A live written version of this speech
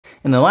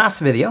In the last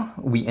video,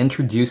 we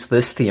introduced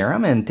this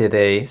theorem and did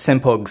a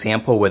simple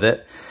example with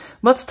it.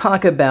 Let's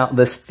talk about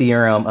this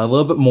theorem a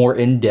little bit more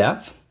in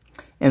depth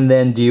and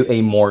then do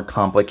a more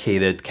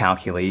complicated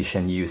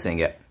calculation using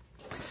it.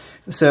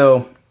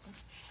 So,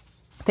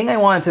 the thing I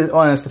want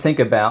us to think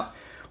about,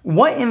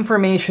 what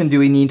information do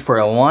we need for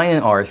a line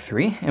in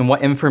R3 and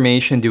what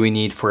information do we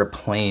need for a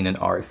plane in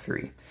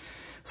R3?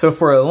 So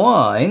for a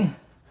line,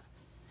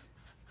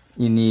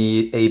 you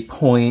need a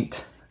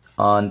point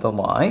on the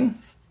line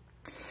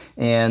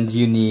and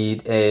you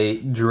need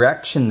a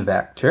direction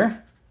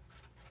vector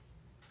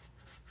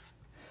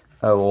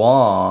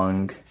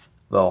along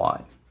the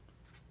line.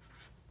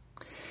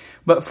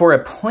 But for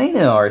a plane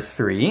in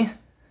R3,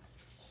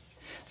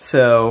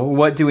 so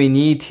what do we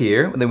need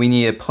here? We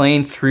need a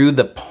plane through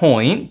the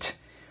point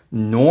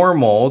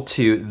normal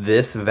to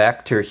this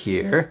vector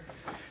here.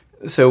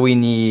 So we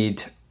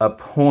need a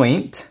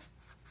point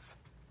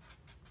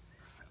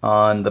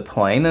on the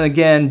plane. And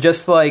again,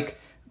 just like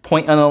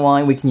point on the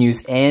line, we can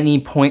use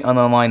any point on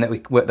the line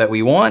that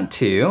we want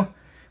to.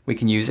 We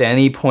can use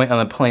any point on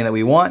the plane that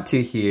we want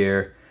to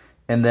here.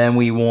 And then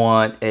we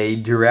want a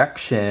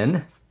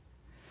direction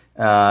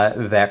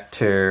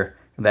vector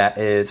that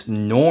is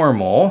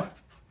normal.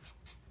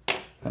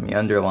 Let me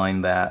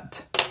underline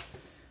that,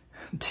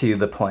 to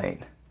the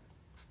plane.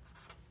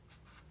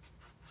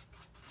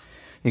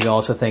 You can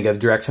also think of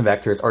direction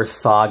vectors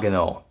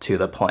orthogonal to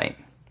the plane.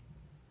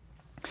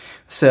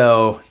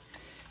 So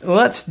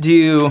let's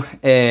do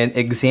an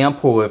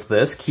example of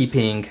this,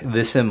 keeping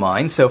this in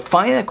mind. So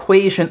find an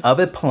equation of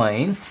a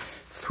plane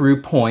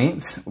through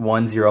points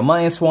 1, 0,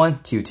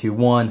 -1, 2, 2,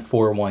 1,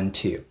 4, 1,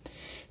 2.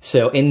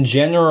 So in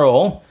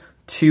general,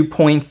 2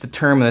 points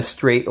determine a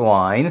straight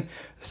line.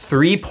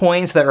 3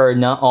 points that are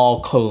not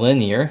all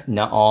collinear,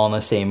 not all on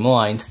the same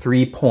line,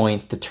 3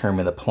 points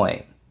determine the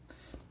plane.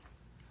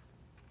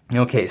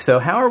 Okay, so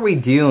how are we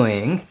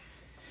doing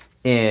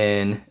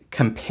in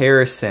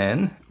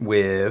comparison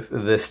with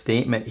this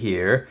statement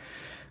here?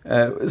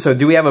 So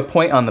do we have a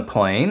point on the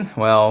plane?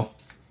 Well,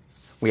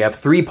 we have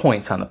 3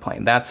 points on the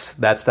plane.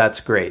 That's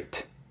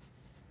great.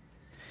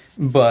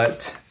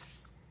 But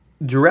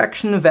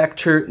direction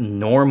vector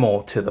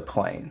normal to the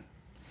plane.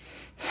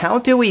 How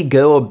do we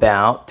go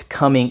about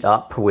coming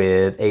up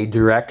with a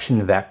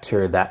direction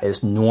vector that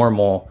is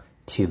normal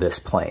to this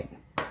plane?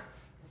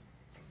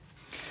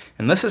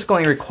 And this is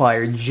going to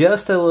require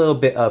just a little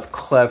bit of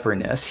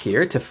cleverness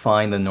here to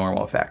find the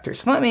normal vector.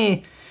 So let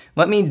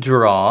me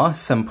draw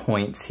some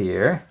points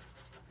here.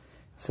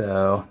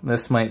 So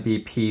this might be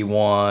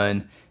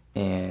P1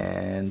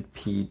 and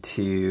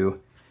P2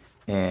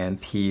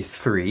 and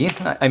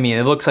P3. I mean,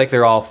 it looks like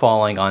they're all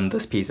falling on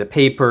this piece of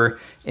paper.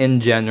 In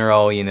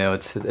general, you know,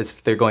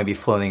 they're going to be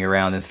floating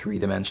around in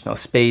three-dimensional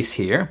space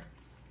here.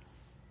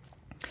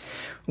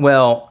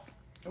 Well,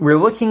 we're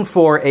looking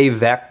for a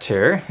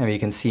vector, and you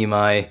can see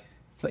my,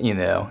 you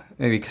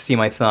can see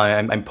my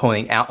thumb. I'm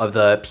pointing out of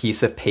the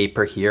piece of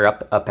paper here,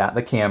 up at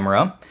the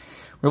camera.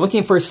 We're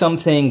looking for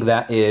something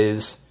that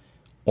is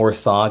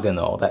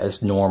orthogonal, that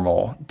is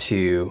normal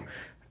to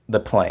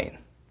the plane.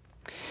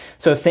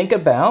 So think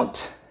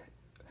about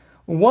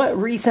what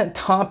recent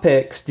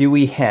topics do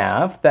we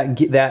have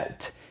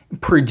that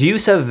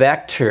produce a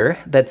vector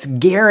that's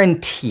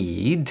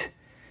guaranteed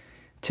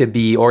to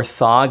be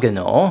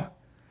orthogonal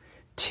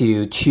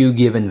to 2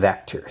 given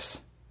vectors.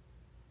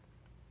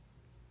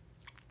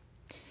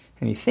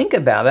 And you think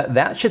about it,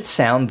 that should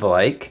sound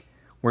like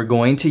we're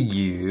going to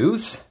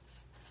use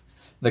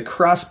the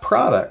cross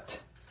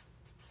product.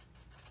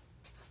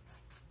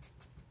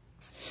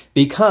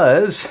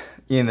 Because,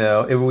 you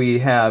know, if we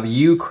have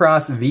U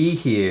cross V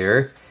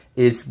here,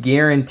 it's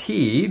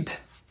guaranteed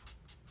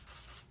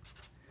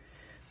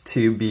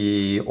to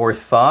be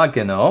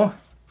orthogonal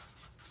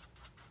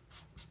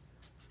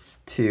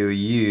to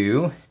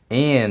U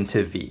and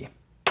to V.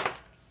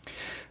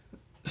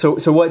 So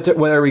what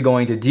are we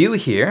going to do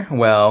here?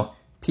 Well,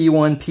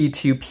 P1,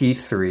 P2,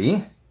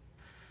 P3.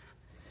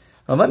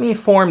 Well, let me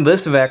form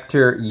this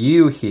vector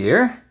U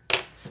here.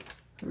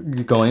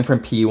 Going from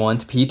P1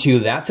 to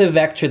P2, that's a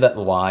vector that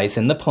lies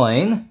in the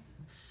plane.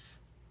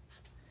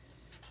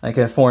 I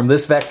can form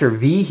this vector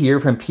V here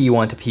from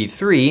P1 to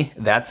P3.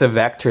 That's a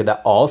vector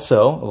that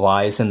also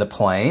lies in the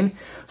plane.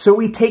 So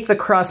we take the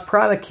cross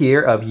product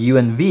here of U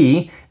and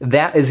V.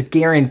 That is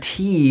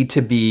guaranteed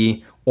to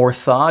be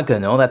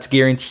orthogonal. That's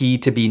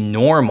guaranteed to be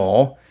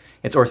normal.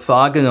 It's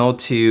orthogonal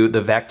to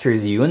the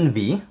vectors U and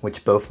V,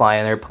 which both lie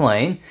in our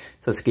plane.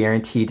 So it's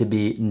guaranteed to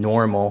be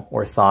normal,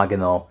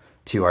 orthogonal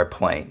to our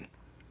plane.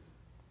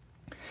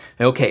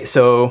 Okay,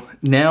 so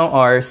now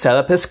our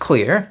setup is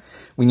clear.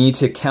 We need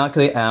to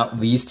calculate out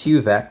these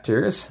 2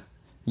 vectors,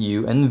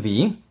 U and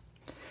V.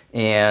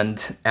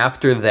 And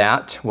after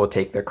that, we'll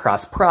take the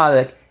cross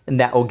product, and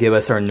that will give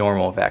us our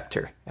normal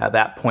vector. At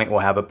that point, we'll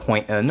have a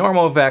point and a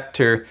normal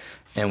vector,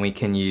 and we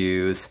can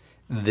use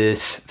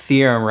this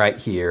theorem right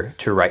here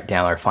to write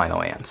down our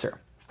final answer.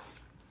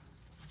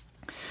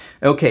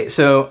 Okay,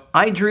 so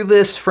I drew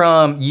this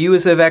from U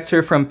as a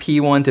vector from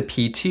P1 to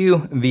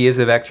P2, V as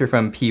a vector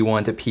from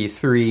P1 to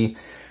P3.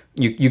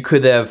 you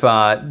could have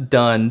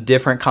done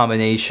different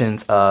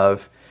combinations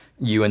of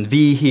u and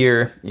v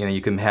here. You know,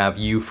 you can have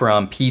u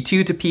from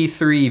P2 to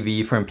P3,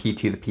 v from P2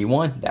 to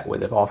P1. That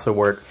would have also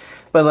worked.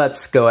 But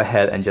let's go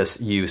ahead and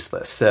just use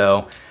this.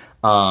 So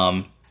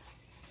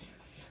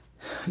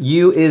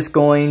u is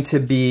going to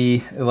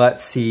be,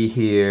 let's see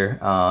here,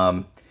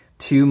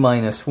 2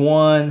 minus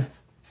 1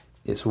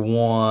 is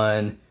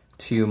 1,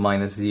 2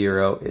 minus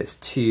 0 is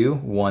 2,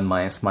 1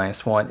 minus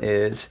minus 1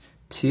 is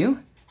 2.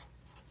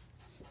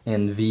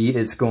 And v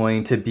is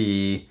going to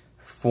be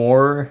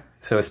 4,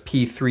 so it's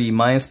P3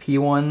 minus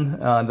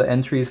P1, the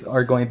entries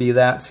are going to be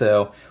that.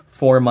 So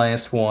 4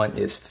 minus 1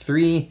 is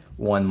 3,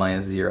 1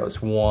 minus 0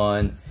 is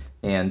 1,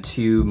 and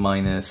 2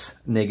 minus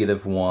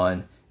negative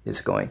 1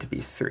 is going to be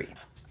 3.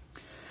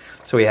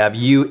 So we have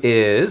u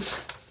is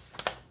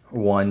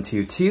 1,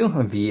 2,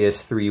 2, v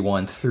is 3,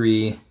 1,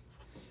 3.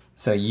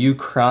 So u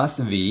cross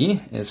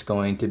v is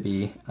going to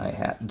be I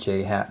hat,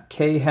 j hat,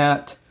 k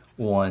hat,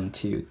 1,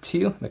 2,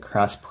 2, the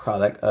cross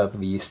product of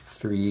these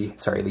two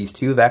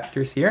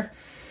vectors here.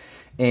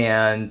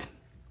 And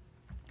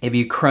if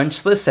you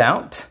crunch this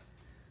out,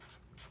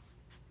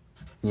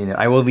 you know,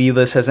 I will leave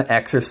this as an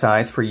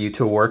exercise for you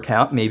to work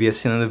out, maybe as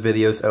soon as the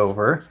video's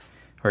over,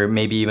 or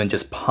maybe even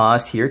just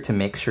pause here to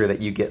make sure that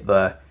you get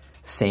the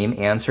same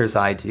answers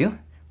I do.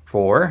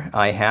 4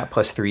 I hat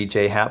plus 3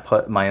 j hat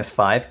plus minus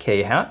 5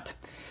 k hat.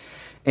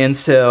 And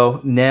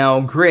so now,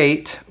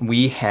 great,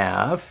 we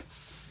have,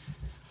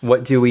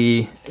 what do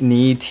we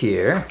need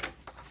here?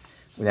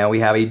 Now we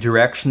have a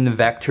direction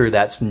vector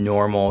that's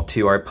normal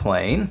to our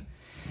plane.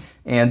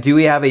 And do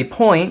we have a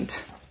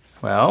point?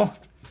 Well,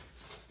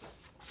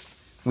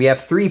 we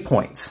have 3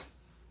 points.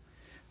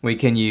 We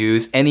can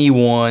use any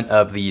one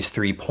of these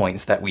 3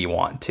 points that we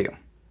want to.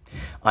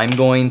 I'm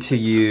going to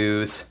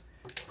use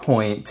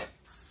point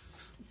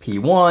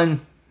P1.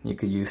 You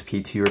could use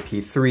P2 or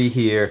P3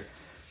 here,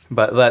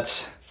 but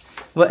let's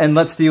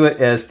do it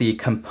as the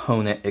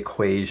component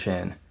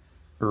equation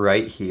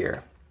right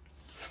here.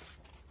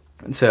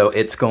 And so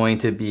it's going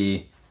to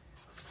be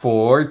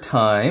 4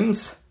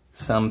 times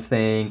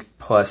something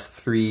plus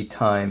 3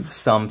 times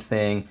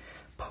something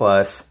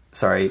plus,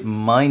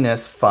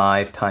 minus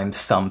 5 times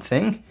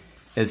something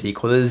is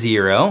equal to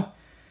 0.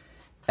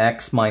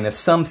 X minus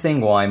something,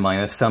 y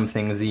minus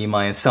something, z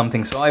minus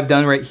something. So all I've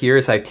done right here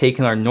is I've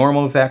taken our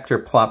normal vector,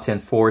 plopped in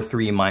 4,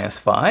 3, minus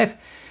 5,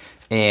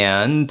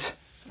 and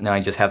now I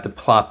just have to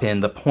plop in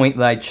the point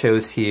that I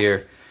chose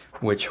here,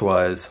 which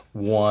was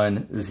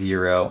 1,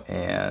 0,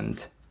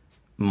 and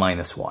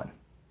minus 1.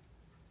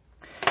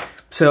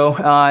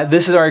 So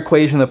this is our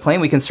equation of the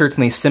plane. We can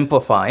certainly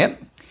simplify it.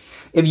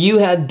 If you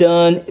had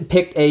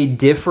picked a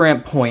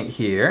different point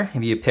here,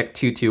 if you picked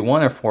 2, 2,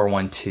 1 or 4,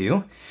 1,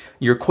 2,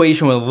 your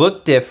equation would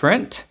look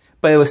different,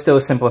 but it was still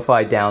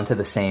simplified down to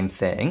the same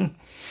thing.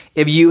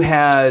 If you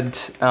had,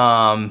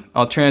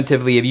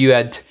 alternatively, if you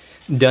had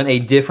done a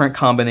different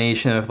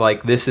combination of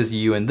like this is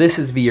u and this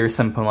is v or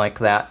something like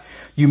that,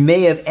 you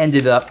may have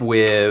ended up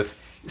with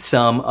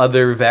some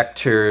other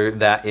vector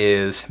that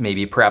is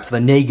maybe perhaps the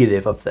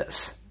negative of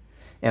this.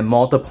 And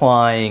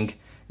multiplying,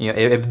 you know,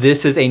 if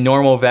this is a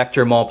normal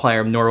vector, multiplying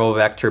a normal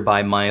vector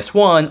by minus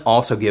 1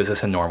 also gives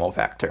us a normal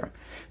vector.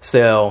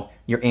 So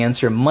your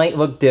answer might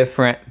look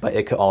different, but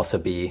it could also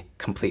be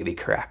completely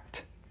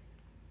correct.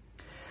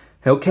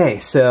 Okay,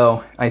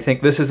 so I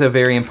think this is a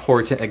very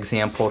important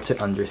example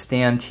to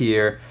understand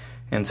here.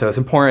 And so it's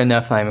important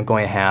enough that I'm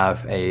going to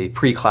have a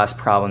pre-class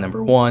problem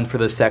number 1 for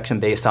this section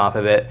based off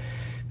of it.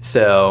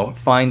 So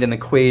find an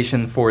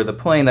equation for the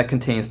plane that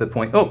contains the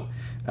point.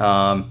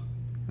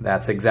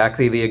 That's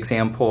exactly the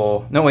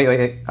example. No,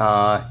 wait.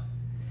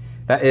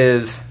 That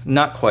is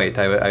not quite.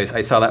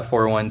 I saw that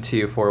 4, 1,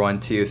 2, 4, 1,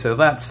 2. So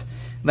that's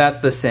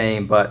the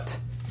same, but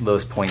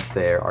those points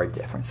there are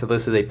different. So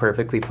this is a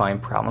perfectly fine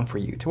problem for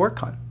you to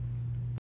work on.